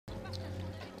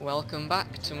Welcome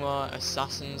back to more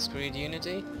Assassin's Creed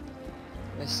Unity.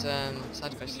 This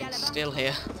side quest is still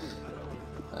here.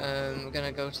 We're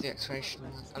gonna go to the exploration.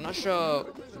 I'm not sure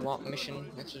what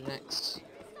mission we have to do next.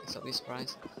 It's not be a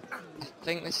surprise. I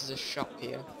think this is a shop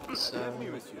here, so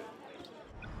let's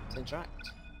interact.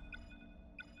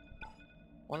 I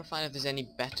want to find if there's any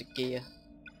better gear.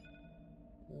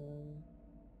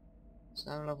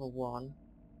 So now level 1.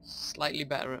 Slightly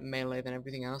better at melee than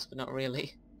everything else, but not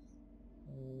really.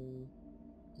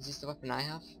 Is this the weapon I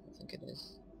have? I think it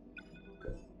is.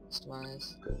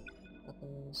 Customize.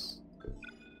 Weapons.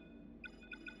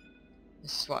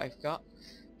 This is what I've got.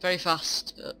 Very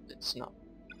fast, but it's not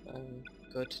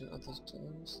good in other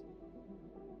terms.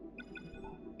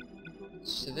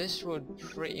 So this would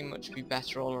pretty much be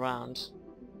better all around,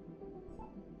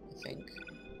 I think.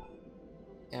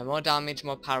 Yeah, more damage,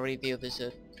 more parry, the others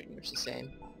are pretty much the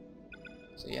same.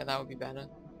 So yeah, that would be better.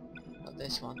 Not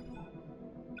this one.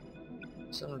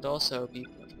 This one would also be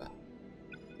much better.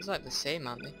 It's like the same,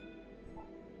 aren't they?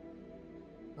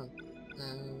 Oh.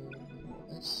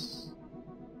 This.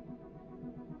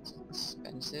 It's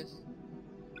expensive.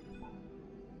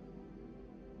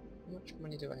 How much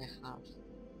money do I have?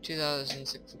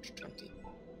 2,620.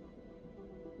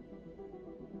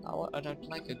 I'd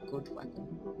like a good weapon.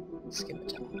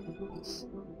 Scimitar. Yes.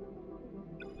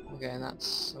 Okay, and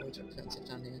that's way too expensive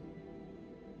down here.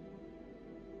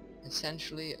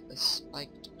 Essentially, a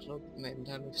spiked club made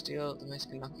entirely of steel. The mace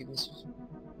can knock even,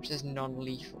 which is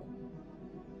non-lethal.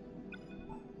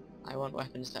 I want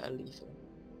weapons that are lethal.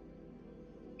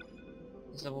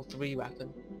 This level 3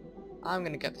 weapon. I'm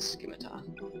gonna get the Scimitar.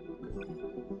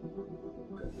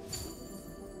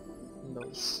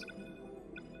 Nice.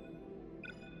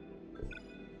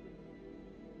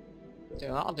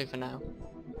 So that'll do for now.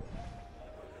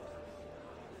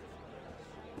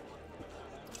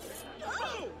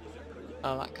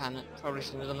 Oh, that kinda probably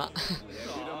shouldn't have done that.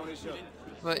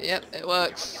 But yep, it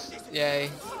works.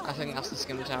 Yay. I think that's the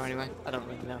Scimitar anyway. I don't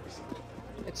really know.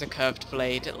 It's a curved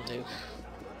blade, it'll do.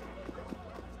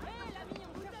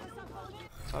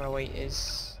 Far away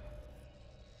is...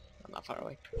 I'm not far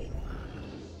away.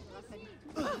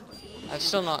 I've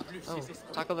still not... Oh,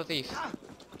 tackle the thief.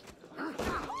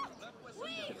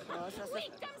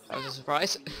 That was a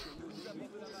surprise.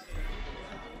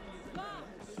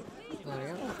 There we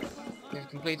go. We've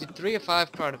completed 3 of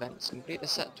 5 crowd events. Complete the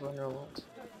set to earn a reward.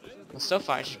 My stuff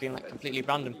far has just been like completely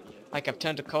random. Like I've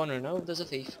turned a corner and oh, there's a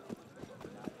thief.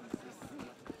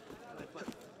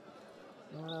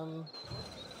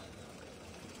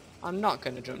 I'm not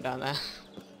gonna jump down there.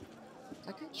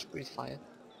 I can just breathe fire.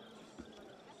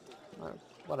 Or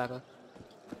whatever.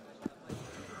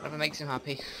 Whatever makes him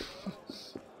happy.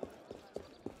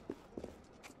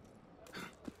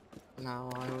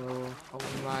 Now I will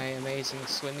hone my amazing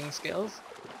swimming skills.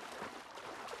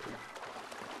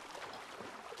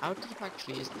 How deep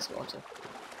actually is this water?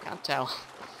 Can't tell.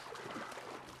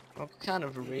 Well, kind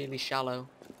of really shallow.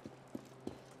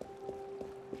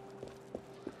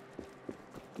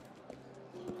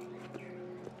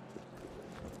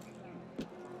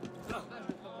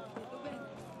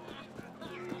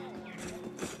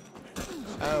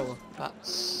 Oh,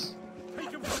 that's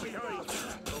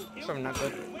probably not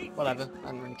good. Whatever,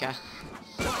 I don't really care.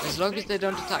 As long as they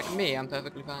don't attack me, I'm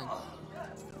perfectly fine.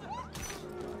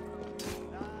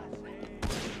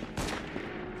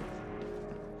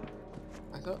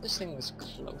 I thought this thing was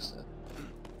closer.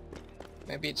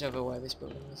 Maybe it's over where this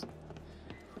building is.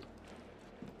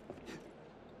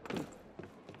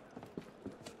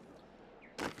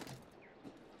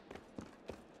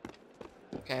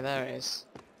 Okay, there it is.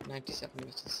 97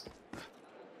 meters.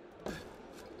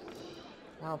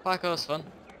 Well, parkour's fun.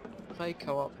 Play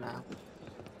co-op now.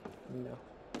 No.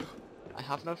 I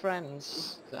have no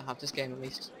friends that have this game at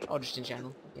least. Or just in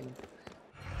general, you know.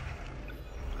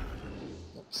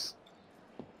 Oops.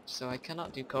 So I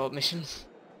cannot do co-op missions.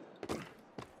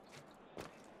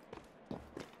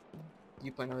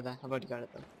 Viewpoint over there. I've already got it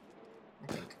though. I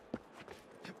think.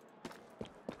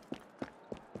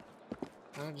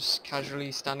 I'm just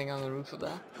casually standing on the roof up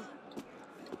there.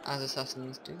 As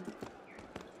assassins do.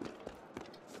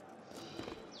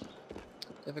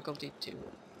 Difficulty 2.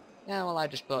 Yeah, well I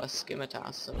just bought a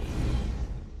Scimitar, so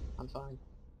I'm fine.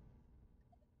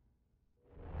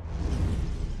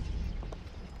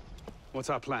 What's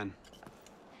our plan?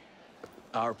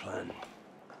 Our plan?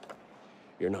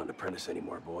 You're not an apprentice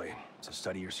anymore, boy. So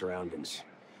study your surroundings.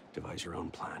 Devise your own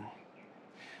plan.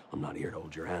 I'm not here to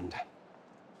hold your hand.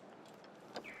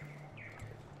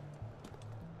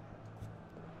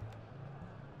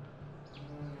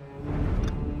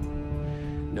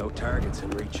 No targets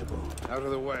unreachable. Out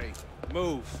of the way.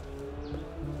 Move.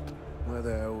 Where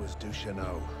the hell was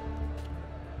Duchesneau?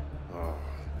 Oh.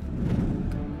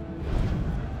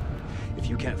 If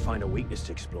you can't find a weakness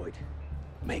to exploit,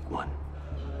 make one.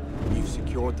 You've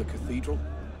secured the cathedral?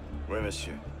 Oui,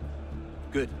 monsieur.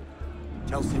 Good.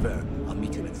 Tell Sylvain I'll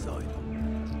meet him inside.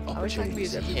 I wish I could be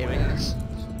Opportunities hearing everywhere. this.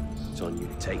 It's on you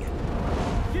to take it.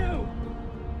 You!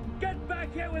 Get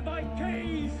back here with my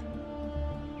keys!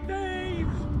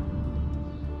 Thieves!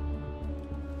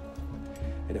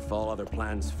 And if all other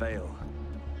plans fail,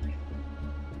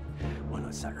 why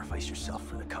not sacrifice yourself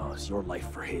for the cause, your life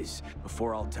for his?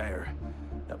 Before Altair,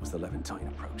 that was the Levantine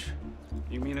approach.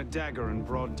 You mean a dagger in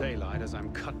broad daylight as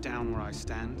I'm cut down where I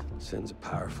stand? Sends a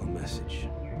powerful message.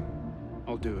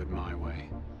 I'll do it my way.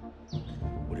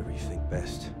 Whatever you think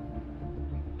best,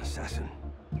 assassin.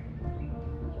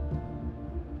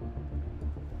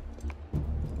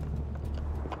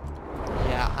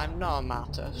 Yeah, I'm not a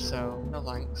martyr, so no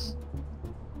thanks.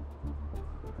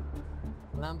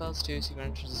 Alarm bells 2, secret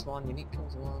entrance is 1, unique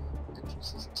kills 1,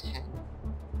 entrance is 10.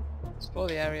 Explore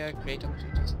the area, create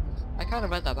opportunities. I kind of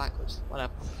read that backwards,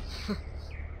 whatever.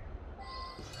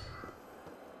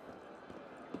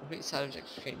 Complete side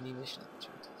objects to create new mission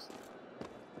opportunities.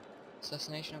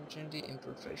 Assassination opportunity,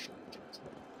 infiltration opportunity.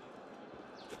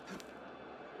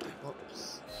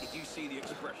 Whoops. Did you see the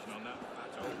expression on that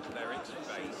fat old cleric's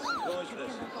face?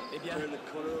 Priceless. Turn the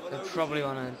colour of an They probably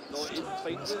want to.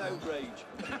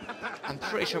 I'm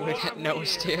pretty sure we're gonna get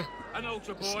noticed here. An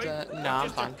altar Just, boy. no, I'm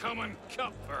Just fine. a common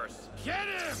cut purse. Get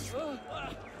him!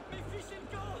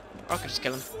 Or I could just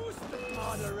kill him.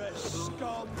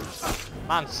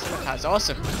 Man, this guy's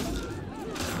awesome.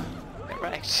 Get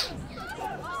wrecked.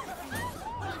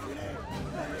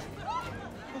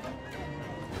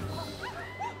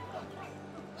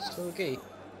 Still a key.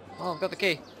 Oh, I've got the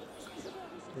key.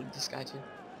 Need this guy too.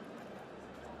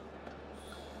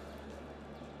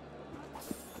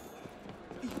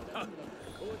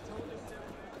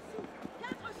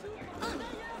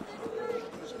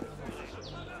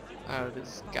 Oh,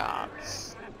 there's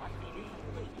guards.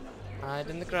 Hide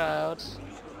in the crowd.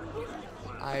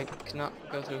 I cannot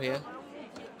go through here.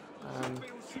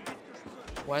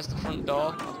 Where's the front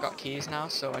door? I've got keys now,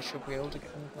 so I should be able to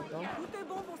get in the front door.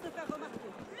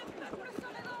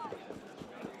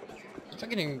 I'm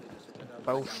getting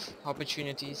both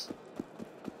opportunities.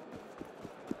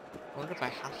 I wonder if I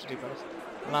have to do both.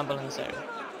 Alarm bell in this area.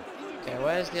 Okay,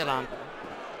 where's the alarm bell?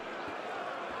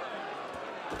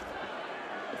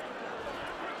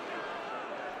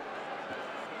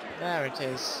 There it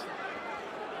is.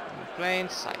 In plain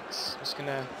sight. Just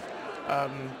gonna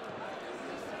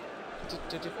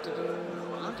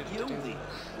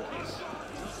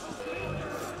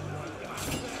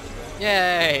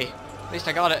Yay! At least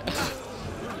I got it.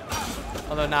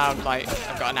 Although now I've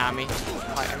got an army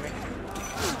fighting me.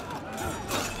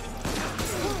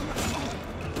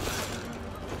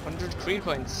 100 creed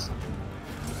points.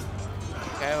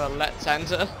 Okay, well let's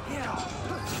enter.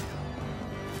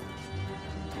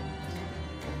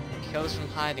 Kills from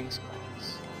hiding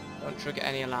spots. Don't trigger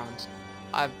any alarms.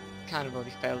 I've kind of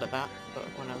already failed at that, but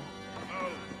whatever.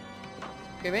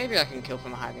 Okay, maybe I can kill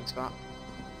from a hiding spot.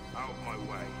 Out my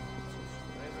way.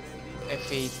 If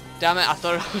he... Damn it, I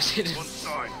thought I was hidden. One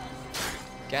side.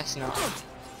 Guess not.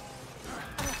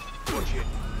 Watch it.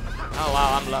 Oh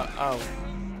wow, I'm low. Oh.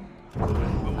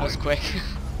 That was quick.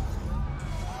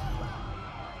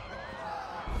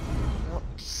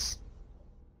 Whoops.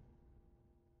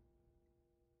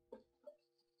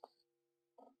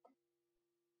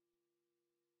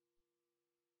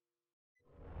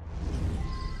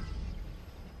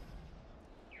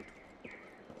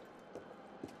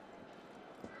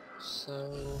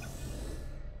 So,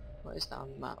 what is that on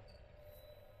the map?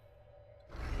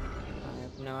 I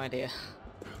have no idea.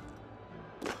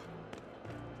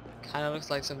 Kinda looks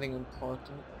like something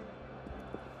important.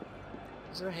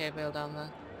 Is there a hay bale down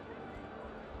there?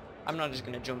 I'm not just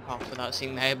gonna jump off without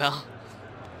seeing the hay bale.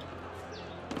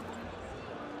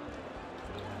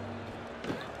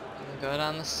 Go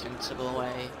down the sensible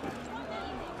way.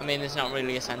 I mean, there's not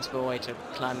really a sensible way to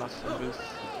climb off the roof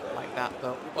like that,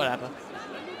 but whatever.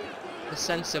 The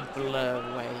sensible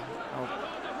way, or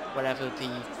whatever the,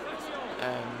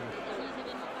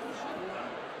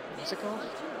 what's it called?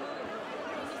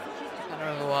 I can't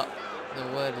remember what the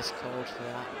word is called for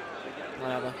that.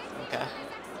 Whatever, okay.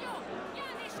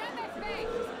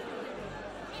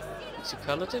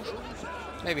 Superlative?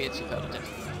 Maybe it's superlative.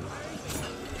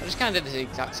 I just kind of did the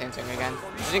exact same thing again.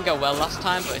 It didn't go well last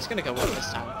time, but it's gonna go well this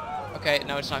time. Okay,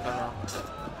 no, it's not going well.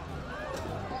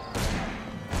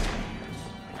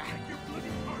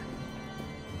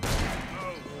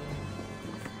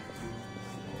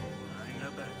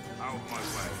 Out my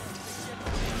way.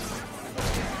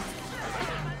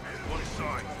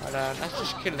 But let's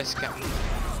just kill this guy.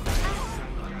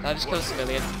 Did I just kill a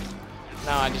civilian?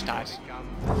 No, I just died.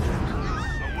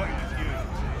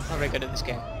 Not very good at this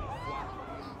game.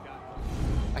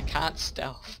 I can't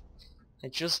stealth. I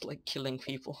just like killing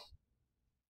people.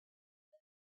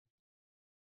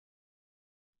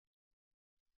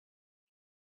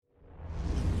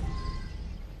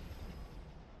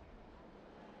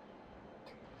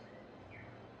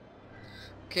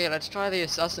 Okay, let's try the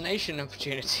assassination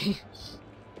opportunity.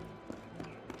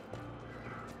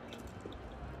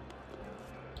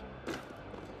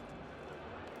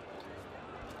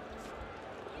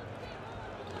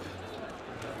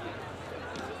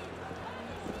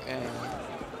 Okay.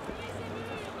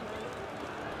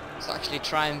 Let's actually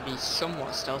try and be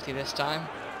somewhat stealthy this time.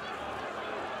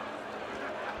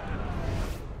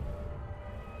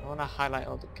 I want to highlight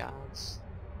all the guards.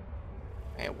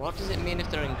 Okay, what does it mean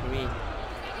if they're in green?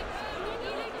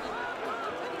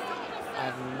 I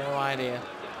have no idea.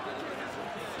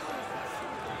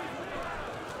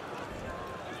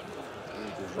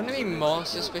 Wouldn't it be more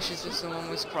suspicious if someone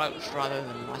was crouched rather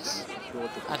than less?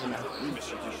 I don't know.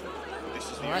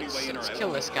 Alright, let's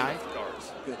kill this guy.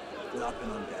 Good. We'll hop in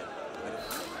on dead.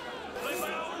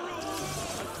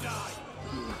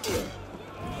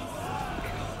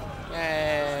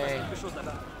 Yay!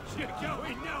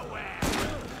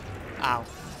 Ow.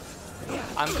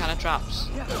 I'm kinda trapped.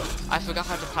 I forgot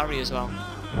how to parry as well.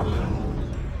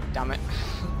 Damn it.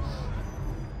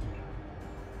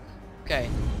 Okay.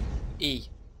 E.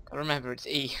 Gotta remember it's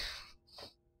E.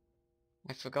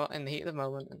 I forgot in the heat of the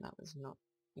moment and that was not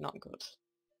good.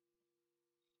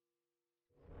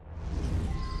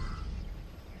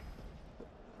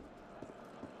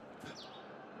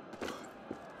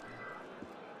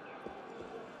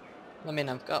 I mean,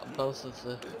 I've got both of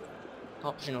the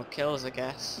optional kills, I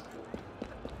guess.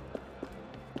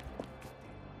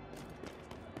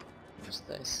 What's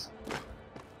this?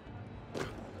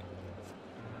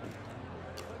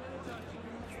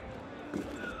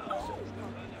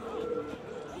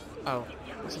 Oh,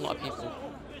 there's a lot of people.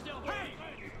 Hey,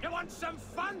 you want some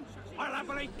fun? I'll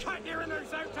happily cut your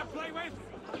innards out to play with.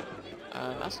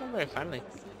 That's not very friendly.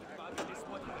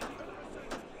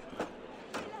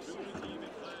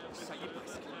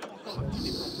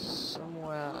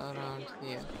 Somewhere around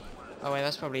here. Oh wait,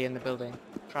 that's probably in the building.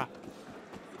 Crap.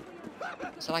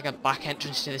 Is there like a back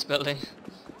entrance to this building?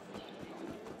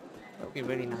 That would be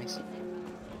really nice.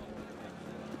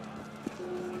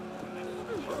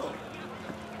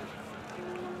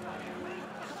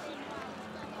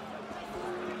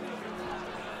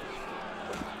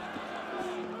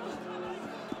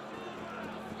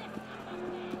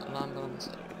 Alarm bell on this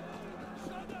area.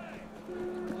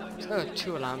 There are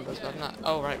 2 alarm bells, but I'm not.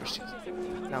 Oh right, restricted.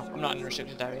 No, I'm not in a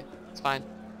restricted area. It's fine.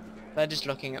 They're just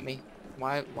looking at me.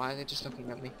 Why are they just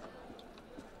looking at me?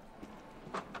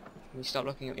 Can you stop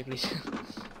looking at me, please?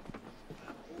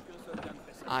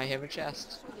 I hear a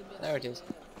chest. There it is.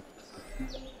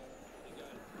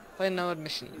 Play no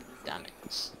admission. Damn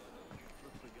it.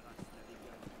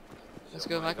 Let's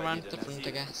go back around to the front,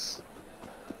 I guess.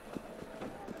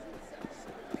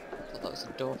 Thought that was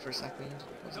a door for a second.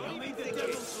 Wasn't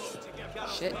it?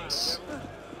 Shit.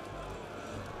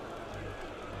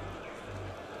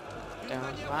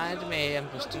 Don't mind me, I'm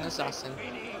just an assassin.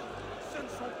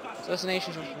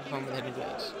 Assassination should be performed with hidden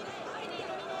blades.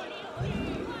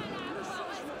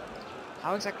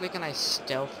 How exactly can I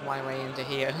stealth my way into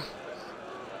here?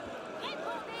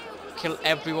 Kill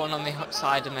everyone on the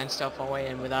outside and then stealth my way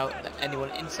in without anyone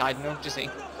inside noticing.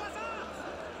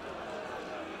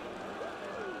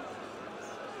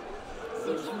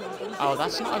 Oh,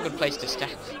 that's not a good place to step.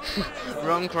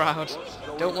 Wrong crowd.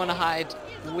 Don't want to hide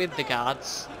with the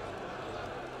guards.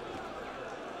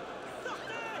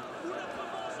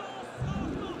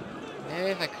 Maybe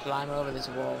if I climb over this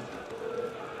wall.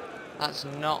 That's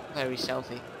not very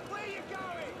stealthy.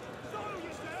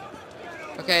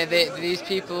 Okay, these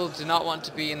people do not want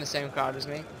to be in the same crowd as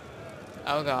me.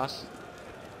 Oh god.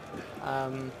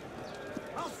 I'll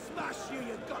smash you,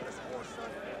 you gutless horse son.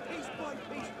 Piece by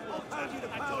piece, I'll pound you to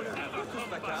powder.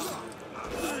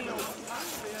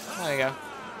 There we go.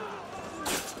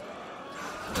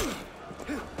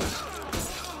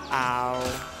 Ow.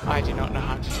 I do not know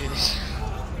how to do this.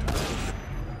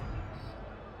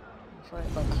 I'm afraid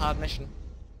about the hard mission.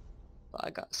 But I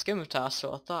got Scimitar,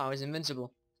 so I thought I was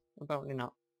invincible. Apparently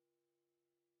not.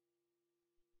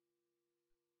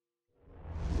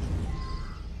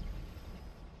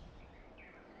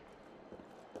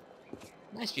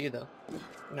 Nice view though.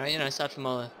 You know, aside from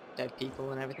all the dead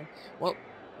people and everything. Well,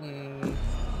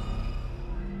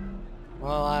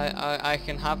 well, I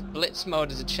can have blitz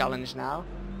mode as a challenge now.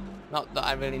 Not that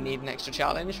I really need an extra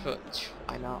challenge, but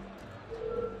why not?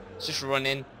 Just run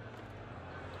in.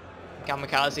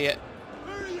 Kamikaze it.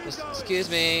 Just, excuse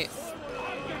me.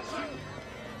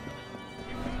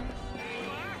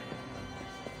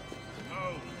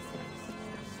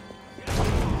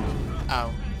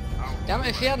 Oh. Damn it,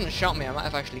 if he hadn't shot me, I might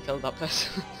have actually killed that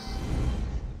person.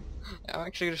 I'm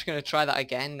actually just going to try that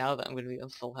again now that I'm going to be on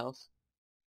full health.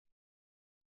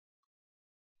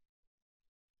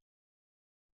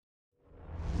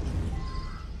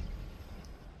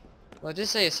 Well, I did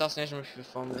say assassination must be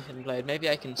performed with a hidden blade. Maybe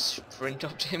I can sprint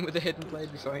up to him with a hidden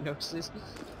blade before he notices.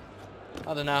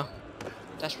 I don't know.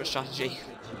 Desperate strategy.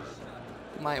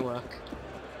 Might work.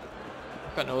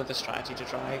 I've got no other strategy to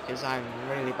try because I'm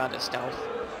really bad at stealth.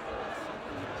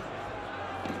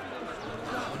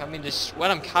 Like, I mean, just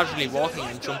when I'm casually walking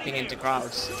and jumping into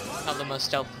crowds, not the most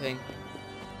stealthy thing.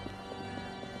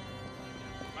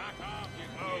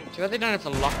 Too bad they don't have a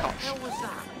lock option.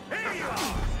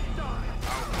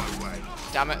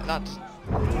 Damn it, that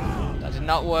did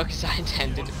not work as I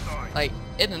intended. Like,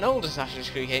 in an old Assassin's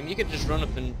Creed game, you could just run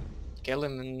up and kill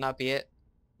him and that'd be it.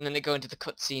 And then they go into the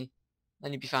cutscene.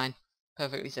 Then you'd be fine.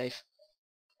 Perfectly safe.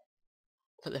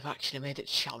 But they've actually made it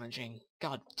challenging.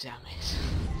 God damn it.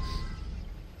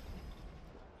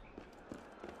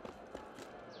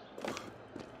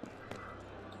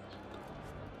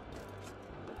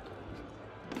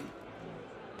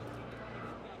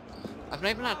 I've not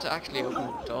even had to actually open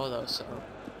the door though, so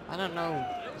I don't know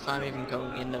if I'm even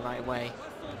going in the right way.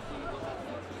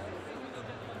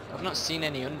 I've not seen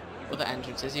any other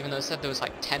entrances, even though it said there was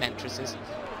like 10 entrances.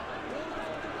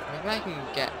 Maybe I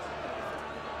can get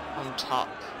on top.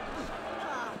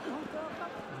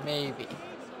 Maybe.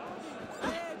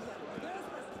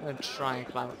 I'm gonna try and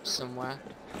climb up somewhere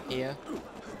here.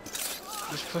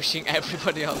 Just pushing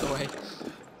everybody out of the way.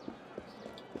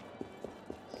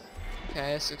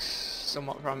 Okay, this looks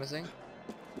somewhat promising.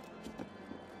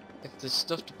 If there's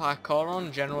stuff to parkour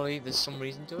on, generally there's some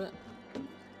reason to it.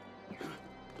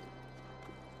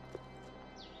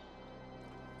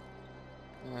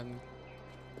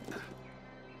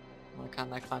 Why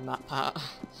can't I climb that part?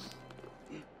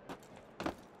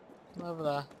 Over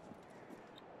there.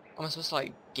 Am I supposed to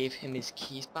like give him his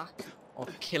keys back? Or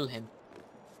kill him?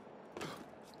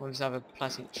 Or just have a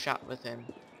pleasant chat with him?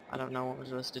 I don't know what we're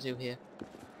supposed to do here.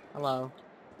 Hello.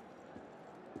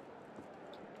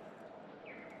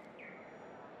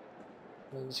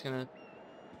 I'm just gonna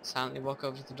silently walk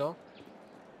over to the door.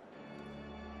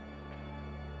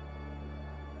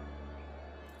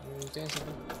 Are you doing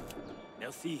something?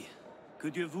 Merci.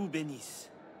 Que Dieu vous bénisse.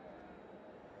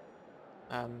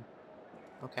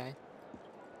 Okay.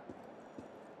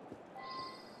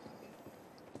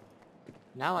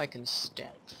 Now I can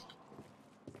stealth.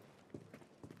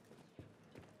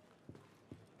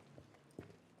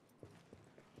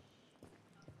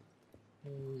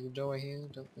 There's a doorway here,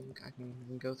 don't think I can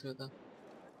even go through there.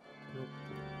 Nope.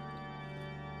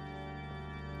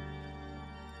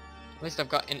 At least I've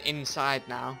got an inside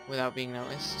now, without being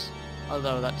noticed.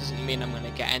 Although that doesn't mean I'm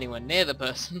gonna get anywhere near the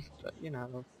person, but you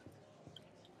know.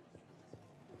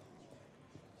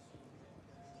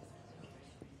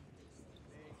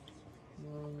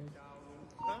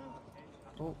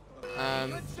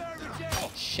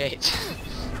 Shit.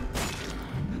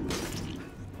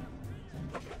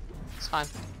 It's fine.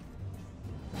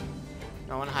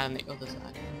 No, I want to hide on the other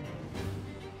side.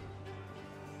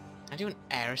 Can I do an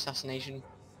air assassination?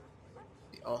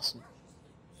 That'd be awesome.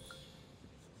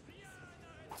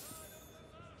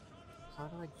 How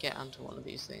do I get onto one of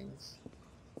these things?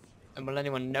 And will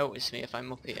anyone notice me if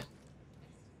I'm up here?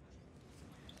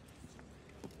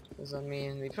 Because I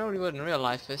mean, they probably would in real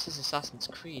life. This is Assassin's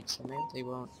Creed, so maybe they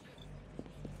won't.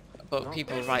 But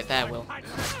people right there will.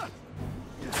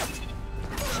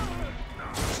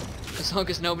 As long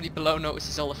as nobody below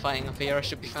notices all the fighting up here, I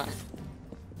should be fine.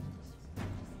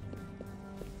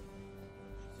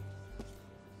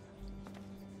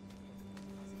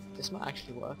 This might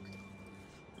actually work.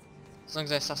 As long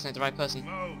as I assassinate the right person.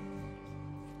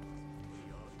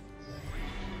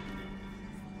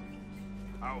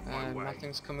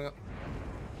 Nothing's coming up.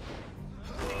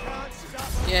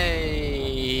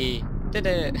 Yay! Did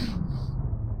it!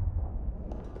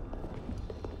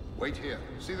 Wait here.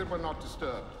 See that we're not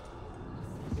disturbed.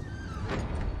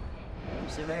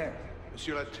 Sever,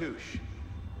 Monsieur Latouche,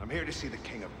 I'm here to see the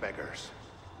King of Beggars.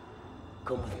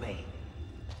 come with me.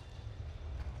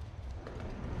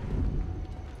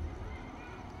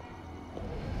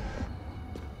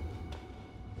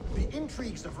 The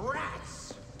intrigues of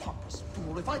rats! Pompous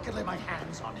fool, if I could lay my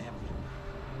hands on him.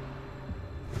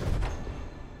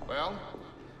 Well,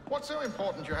 What's so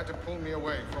important you had to pull me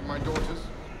away from my daughters?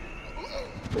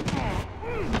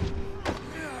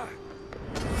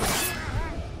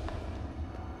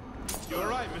 You all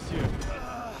right, monsieur?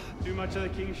 Too much of the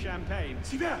king's champagne?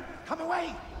 Sylvain, come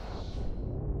away!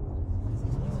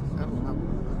 Oh, no.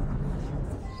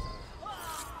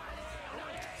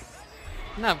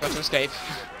 Now I've got to escape.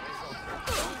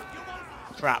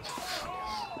 Crap.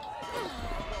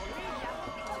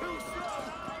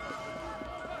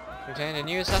 Retain a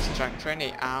new assassin track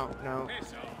trainee. Ow, no.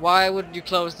 Why would you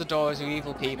close the doors, you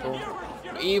evil people?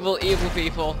 Evil, evil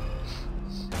people.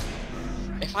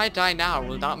 If I die now,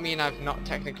 will that mean I've not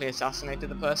technically assassinated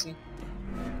the person?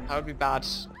 That would be bad.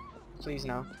 Please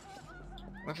no.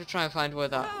 I have to try and find where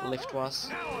that lift was.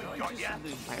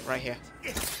 Right here.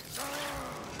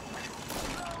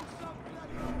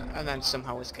 And then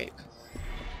somehow escape.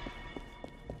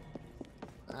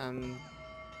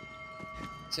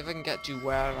 See if I can get to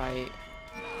where I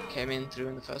came in through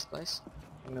in the first place.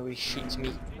 And nobody shoots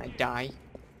me and I die.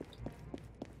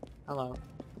 Hello.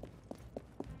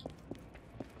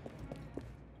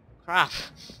 Crap!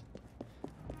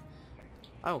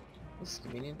 Oh, this is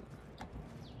convenient.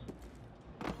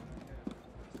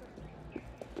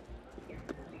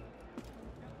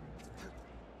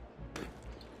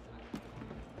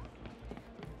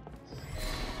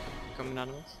 Coming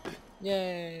animals.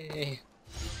 Yay!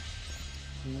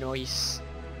 Nice.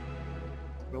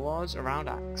 Rewards around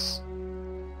axe.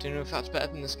 Do you know if that's better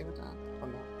than the scimitar or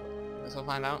not? Guess I'll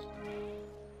find out.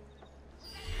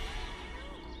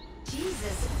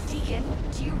 Jesus, Deacon,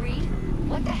 do you read?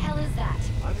 What the hell is that?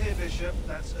 I'm here, Bishop.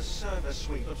 That's a server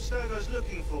sweep. Abstergo's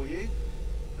looking for you.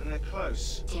 And they're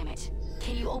close. Damn it.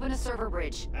 Can you open a server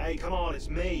bridge? Hey, come on, it's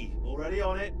me. Already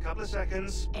on it. Couple of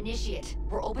seconds. Initiate.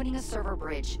 We're opening a server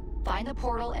bridge. Find the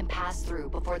portal and pass through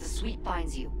before the sweep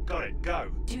finds you. Got it.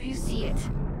 Go. Do you see it?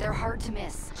 They're hard to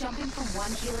miss. Jumping from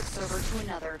one Helix server to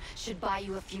another should buy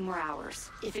you a few more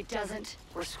hours. If it doesn't,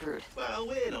 we're screwed. Well,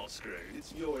 we're not screwed.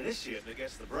 It's your initiate that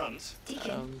gets the brunt.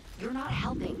 Deacon, you're not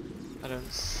helping. I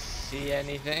don't see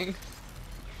anything.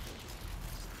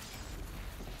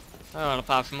 Oh, well,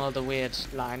 apart from all the weird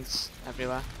lines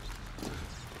everywhere.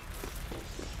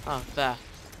 Oh, there.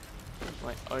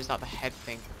 Wait, or is that the head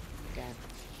thing again?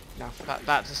 No,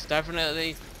 that's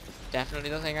definitely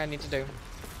the thing I need to do.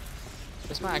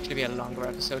 This might actually be a longer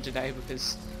episode today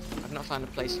because I've not found a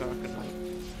place where I can like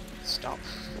stop.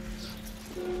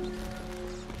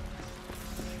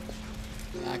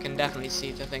 Yeah, I can definitely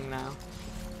see the thing now.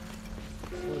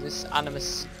 Ooh, this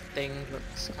animus thing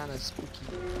looks kind of spooky.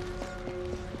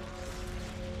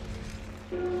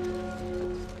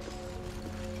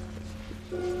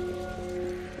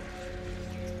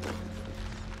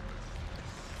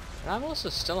 And I'm also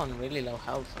still on really low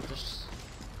health. I'm just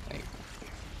like,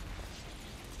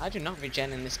 I do not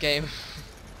regen in this game.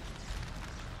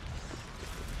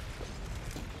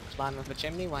 Climb up a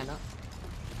chimney, why not?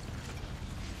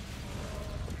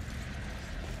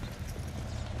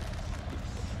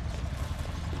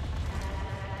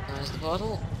 There's the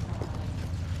portal.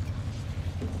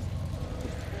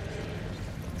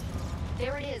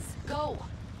 There it is. Go.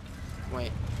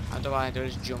 Wait, how do I do?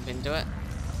 Just jump into it?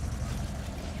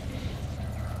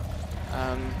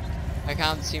 I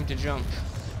can't seem to jump.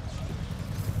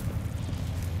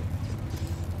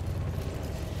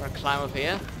 Or climb up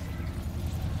here.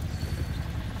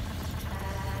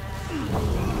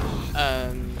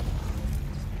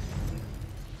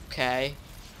 Okay.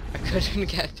 I couldn't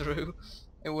get through.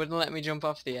 It wouldn't let me jump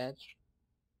off the edge.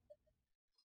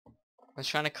 I was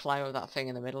trying to climb up that thing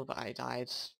in the middle, but I died.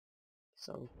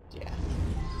 So, yeah.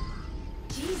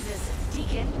 Jesus,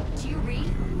 Deacon, do you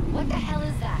read? What the hell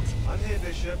is that? I'm here,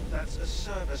 Bishop. That's a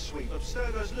server sweep.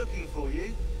 Abstergo's looking for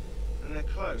you. And they're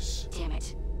close. Damn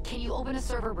it. Can you open a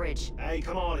server bridge? Hey,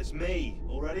 come on, it's me.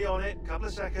 Already on it. Couple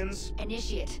of seconds.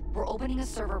 Initiate. We're opening a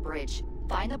server bridge.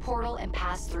 Find the portal and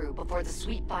pass through before the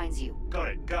sweep finds you. Got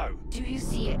it. Go. Do you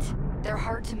see it? They're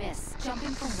hard to miss. Jumping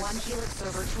from one Helix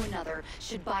server to another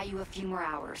should buy you a few more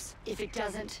hours. If it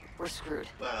doesn't, we're screwed.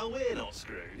 Well, we're not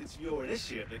screwed. It's your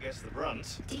initiate that gets the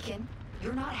brunt. Deacon,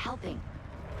 you're not helping.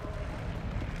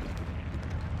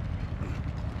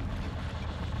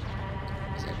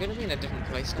 Is it going to be in a different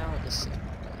place now, or the same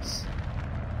place?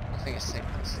 I think it's the same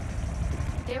place.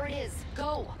 There it is.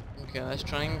 Go. Okay, let's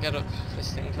try and get up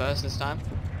this thing first this time.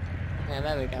 Yeah,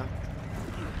 there we go.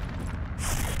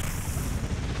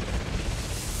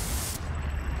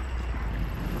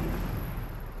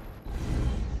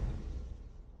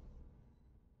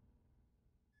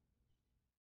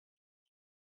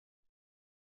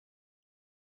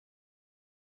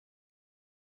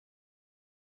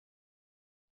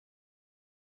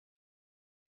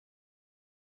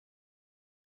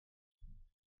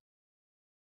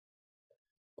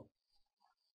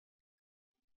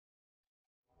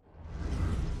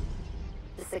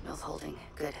 Signal's holding.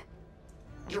 Good.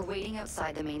 You're waiting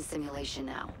outside the main simulation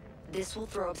now. This will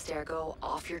throw Abstergo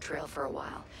off your trail for a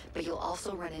while, but you'll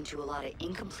also run into a lot of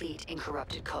incomplete and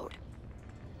corrupted code.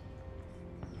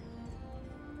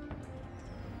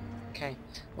 Okay,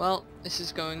 well, this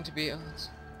is going to be... Oh,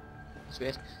 that's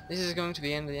weird. This is going to be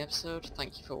the end of the episode.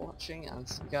 Thank you for watching, and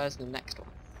see you guys in the next one.